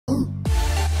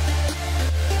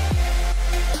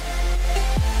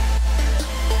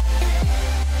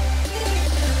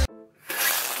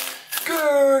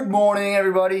morning,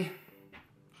 everybody.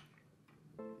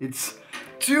 It's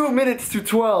 2 minutes to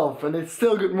 12 and it's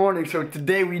still good morning, so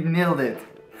today we nailed it.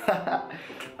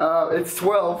 It's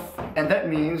 12 and that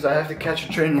means I have to catch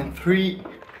a train in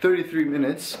 33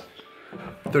 minutes.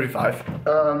 35.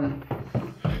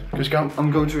 Because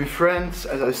I'm going to be friends,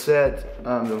 as I said.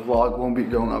 The vlog won't be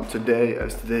going up today,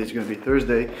 as today is going to be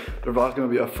Thursday. The vlog is going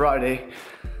to be on Friday.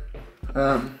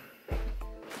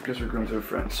 Because we're going to a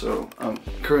friend, so I'm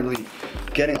currently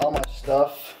getting all my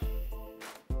stuff.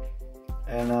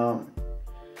 And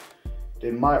they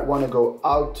might want to go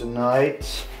out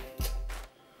tonight.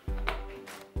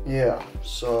 Yeah,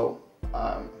 so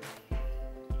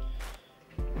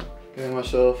getting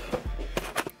myself.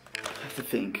 I have to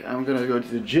think. I'm gonna go to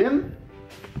the gym.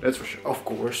 That's for sure. Of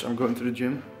course, I'm going to the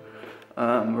gym.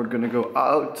 We're gonna go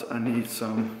out. I need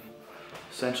some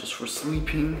essentials for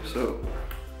sleeping. So,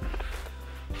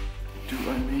 do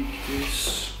I make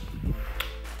this?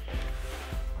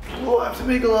 Oh, I have to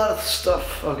make a lot of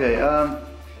stuff. Okay.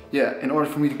 Yeah. In order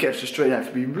for me to catch this train, I have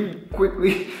to be really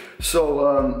quickly.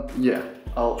 So, yeah.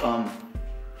 I'll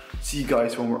see you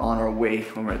guys when we're on our way,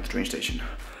 when we're at the train station.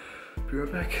 Be right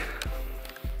back.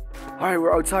 Alright,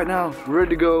 we're outside now. We're ready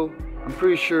to go. I'm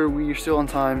pretty sure we are still on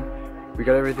time. We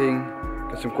got everything.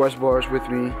 Got some Quest bars with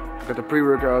me. Got the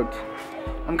pre-workout.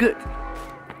 I'm good.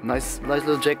 Nice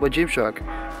little Jack by Gymshark.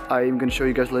 I'm gonna show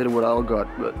you guys later what I all got,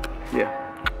 but yeah.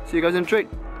 See you guys in the train.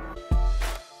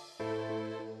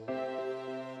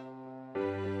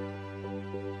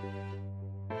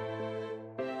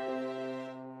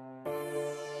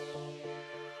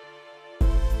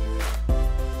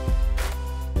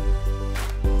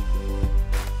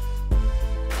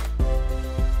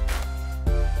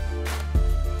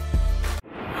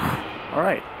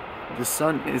 Alright, the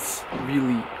sun is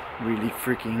really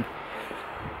freaking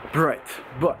bright,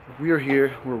 but we are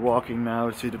here, we're walking now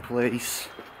to the place.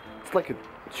 It's like a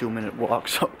 2-minute walk,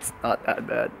 so it's not that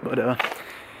bad, but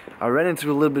I ran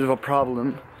into a little bit of a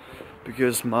problem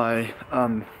because my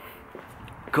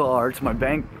card, my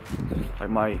bank,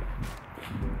 like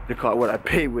the card what I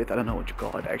pay with, I don't know what you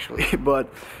call it actually,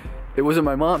 but it was in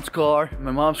my mom's car.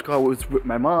 My mom's car was with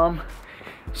my mom.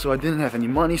 So I didn't have any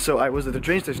money, so I was at the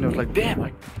train station. I was like, damn,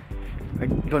 I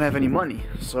don't have any money.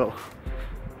 So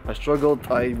I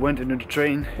struggled. I went into the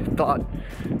train, thought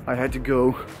I had to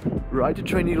go ride the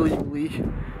train illegally,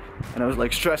 and I was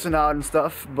like stressing out and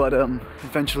stuff. But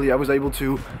eventually I was able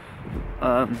to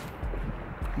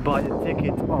buy the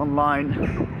ticket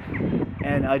online,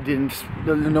 and I didn't.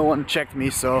 No one checked me,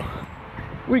 so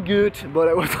we good. But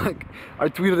I was like, I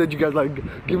tweeted at you guys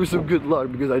like, give me some good luck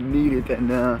because I need it,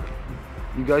 and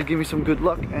you guys gave me some good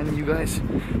luck, and you guys,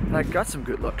 I got some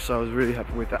good luck, so I was really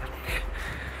happy with that.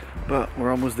 But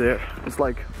we're almost there. It's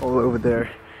like all over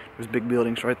there. There's big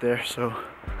buildings right there, so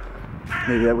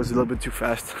maybe that was a little bit too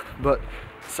fast. But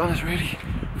the sun is really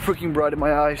freaking bright in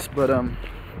my eyes. But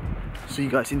see you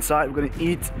guys inside. We're gonna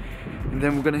eat, and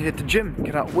then we're gonna hit the gym.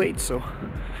 Cannot wait. So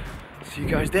see you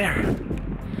guys there.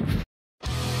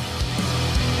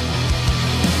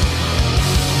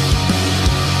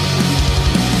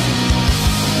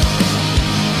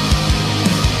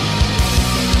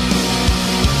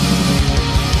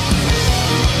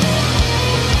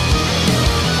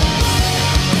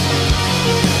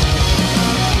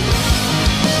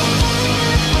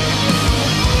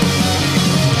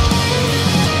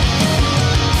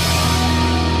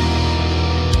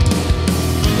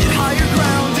 Higher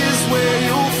ground is where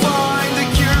you'll find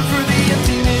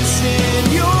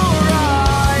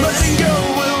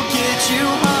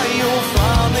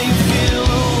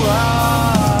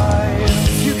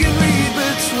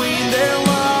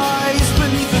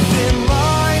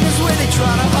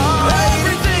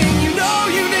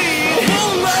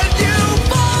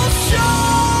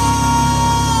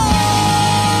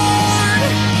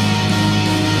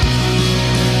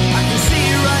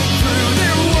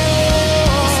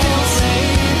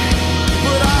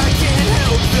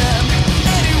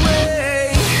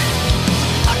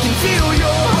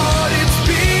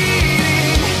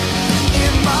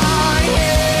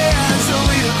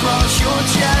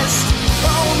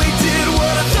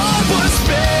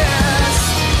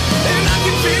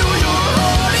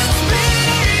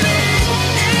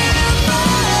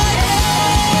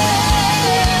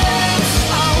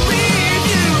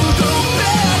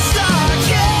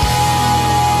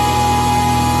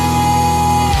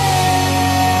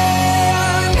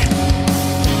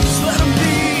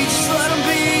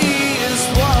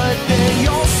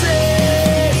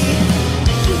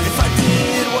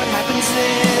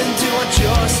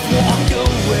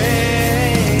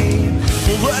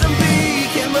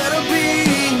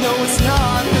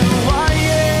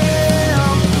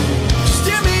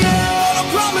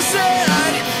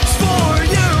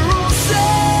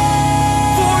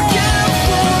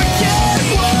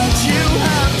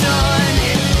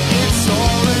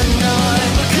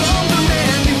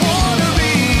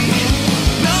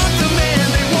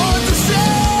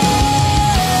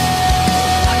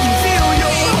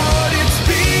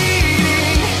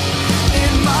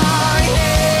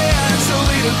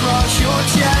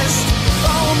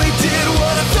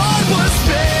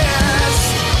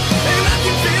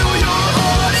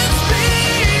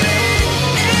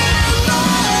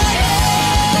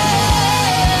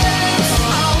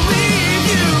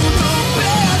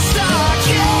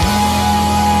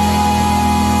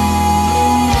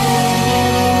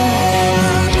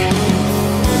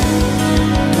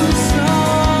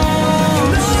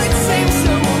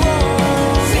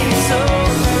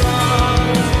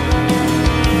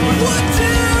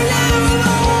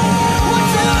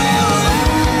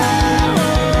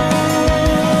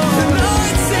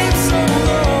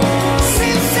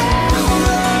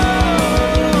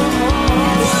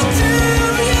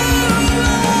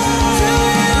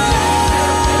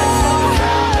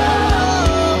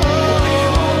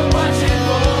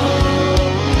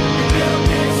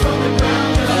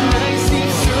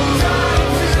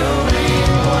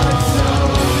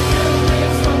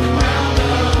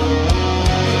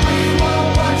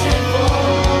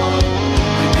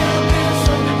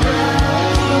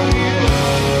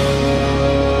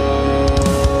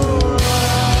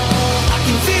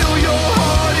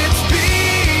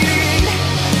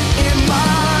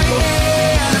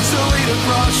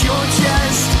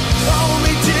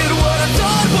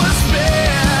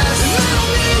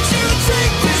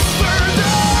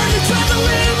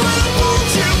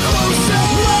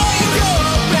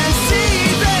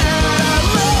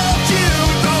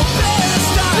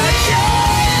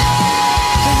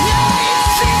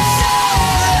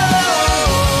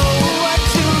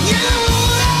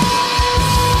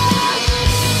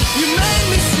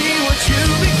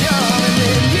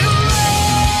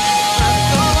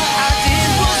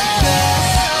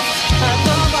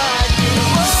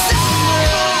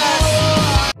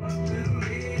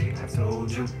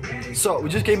So we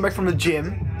just came back from the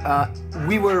gym.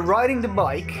 We were riding the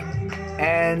bike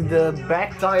and the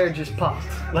back tire just popped.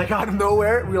 Like out of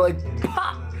nowhere, we were like,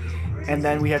 pop! And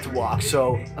then we had to walk.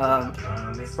 So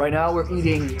right now we're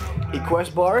eating a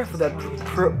Quest bar for that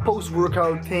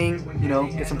post-workout thing, you know,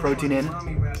 get some protein in.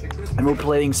 And we're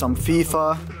playing some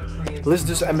FIFA. Listen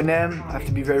to some Eminem. I have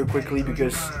to be very quickly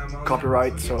because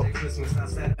copyright. So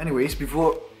anyways,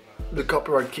 before the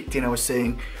copyright kicked in, I was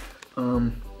saying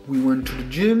we went to the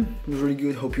gym. It was really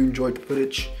good. Hope you enjoyed the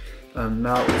footage.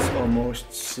 Now it's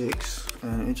almost 6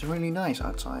 and it's really nice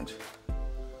outside.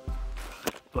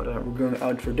 But we're going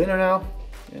out for dinner now,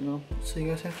 and I'll see you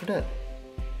guys after that.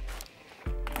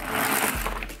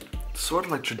 It's sort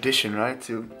of like tradition, right?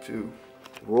 To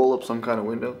roll up some kind of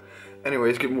window.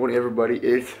 Anyways, good morning everybody.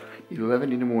 It's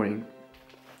 11 in the morning.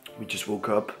 We just woke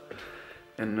up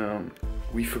and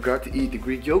we forgot to eat the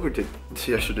Greek yogurt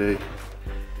yesterday.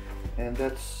 And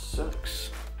that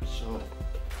sucks. So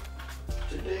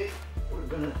today we're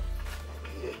gonna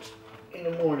eat it in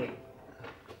the morning.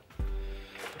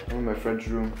 I'm in my friend's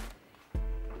room.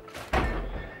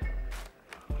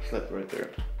 Slept right there.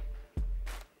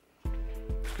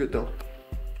 It's good though.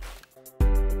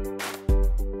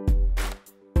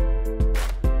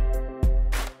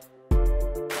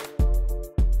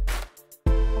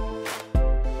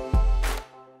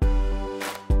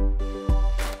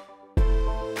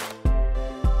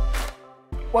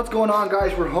 What's going on,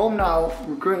 guys? We're home now.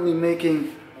 We're currently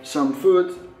making some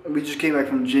food. We just came back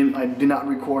from the gym. I did not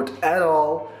record at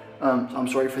all. I'm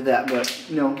sorry for that, but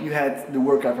you know, you had the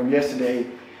workout from yesterday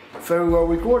very well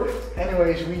recorded.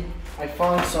 Anyways, I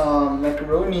found some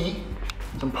macaroni,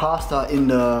 some pasta in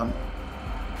the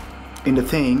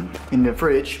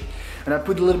fridge, and I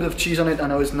put a little bit of cheese on it. I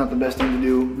know it's not the best thing to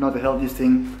do, not the healthiest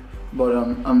thing, but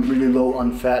I'm really low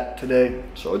on fat today,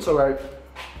 so it's alright.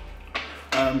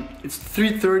 It's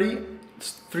 3:30,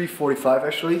 it's 3:45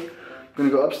 actually. I'm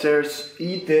gonna go upstairs,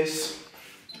 eat this,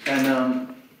 and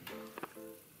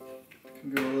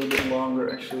go a little bit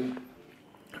longer actually.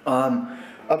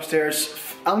 Upstairs,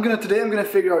 today I'm gonna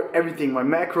figure out everything, my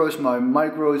macros, my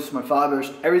micros, my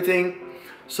fibers, everything.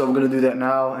 So I'm gonna do that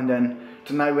now, and then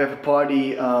tonight we have a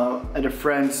party at a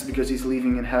friend's because he's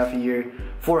leaving in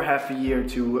for half a year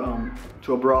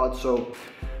to abroad. So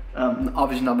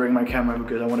obviously not bringing my camera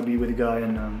because I want to be with the guy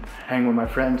and hang with my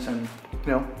friends and,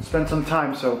 you know, spend some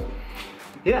time. So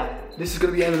yeah, this is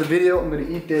gonna be the end of the video. I'm gonna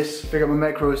eat this, figure out my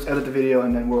macros, edit the video,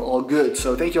 and then we're all good.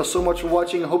 So thank you all so much for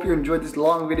watching. I hope you enjoyed this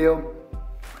long video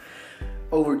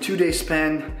over 2 days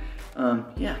span.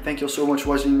 Yeah, thank you all so much for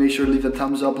watching. Make sure to leave a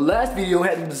thumbs up. Last video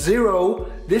had 0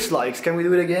 dislikes. Can we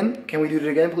do it again? Can we do it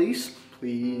again, please?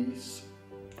 Please.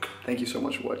 Thank you so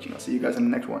much for watching. I'll see you guys in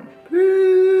the next one.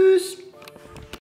 Peace.